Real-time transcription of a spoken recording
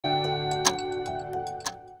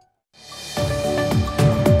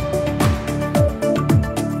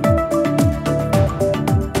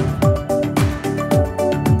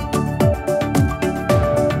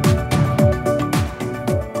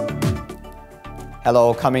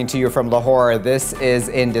Hello, coming to you from Lahore, this is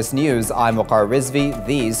Indus News. I'm Waqar Rizvi.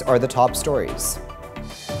 These are the top stories.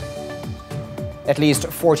 At least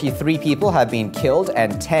 43 people have been killed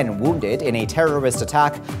and 10 wounded in a terrorist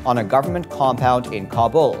attack on a government compound in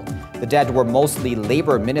Kabul. The dead were mostly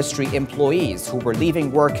Labour Ministry employees who were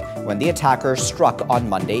leaving work when the attackers struck on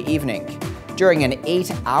Monday evening. During an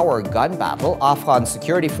 8-hour gun battle, Afghan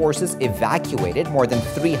security forces evacuated more than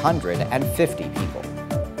 350 people.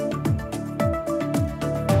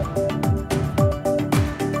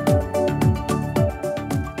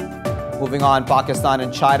 Moving on, Pakistan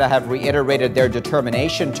and China have reiterated their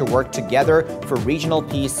determination to work together for regional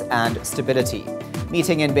peace and stability.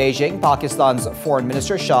 Meeting in Beijing, Pakistan's Foreign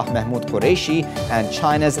Minister Shah Mahmood Qureshi and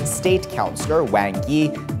China's State Councillor Wang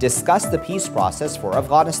Yi discussed the peace process for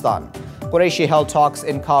Afghanistan. Qureshi held talks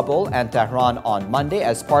in Kabul and Tehran on Monday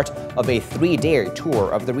as part of a 3-day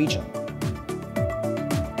tour of the region.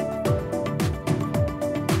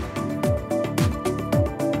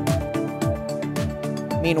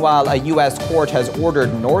 Meanwhile, a U.S. court has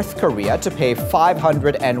ordered North Korea to pay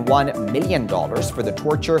 $501 million for the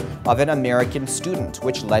torture of an American student,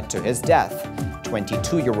 which led to his death.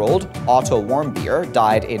 22-year-old Otto Warmbier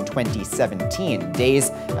died in 2017,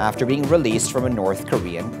 days after being released from a North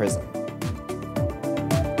Korean prison.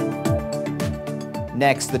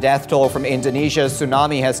 Next, the death toll from Indonesia's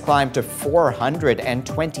tsunami has climbed to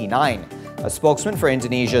 429. A spokesman for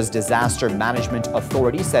Indonesia's Disaster Management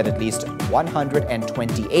Authority said at least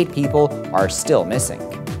 128 people are still missing.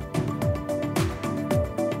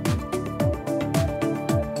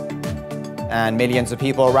 And millions of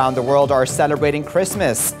people around the world are celebrating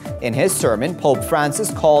Christmas. In his sermon, Pope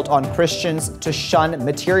Francis called on Christians to shun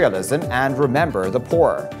materialism and remember the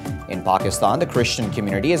poor. In Pakistan, the Christian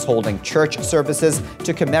community is holding church services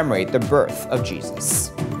to commemorate the birth of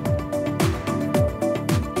Jesus.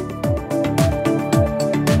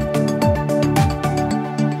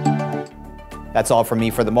 That's all from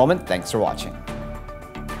me for the moment. Thanks for watching.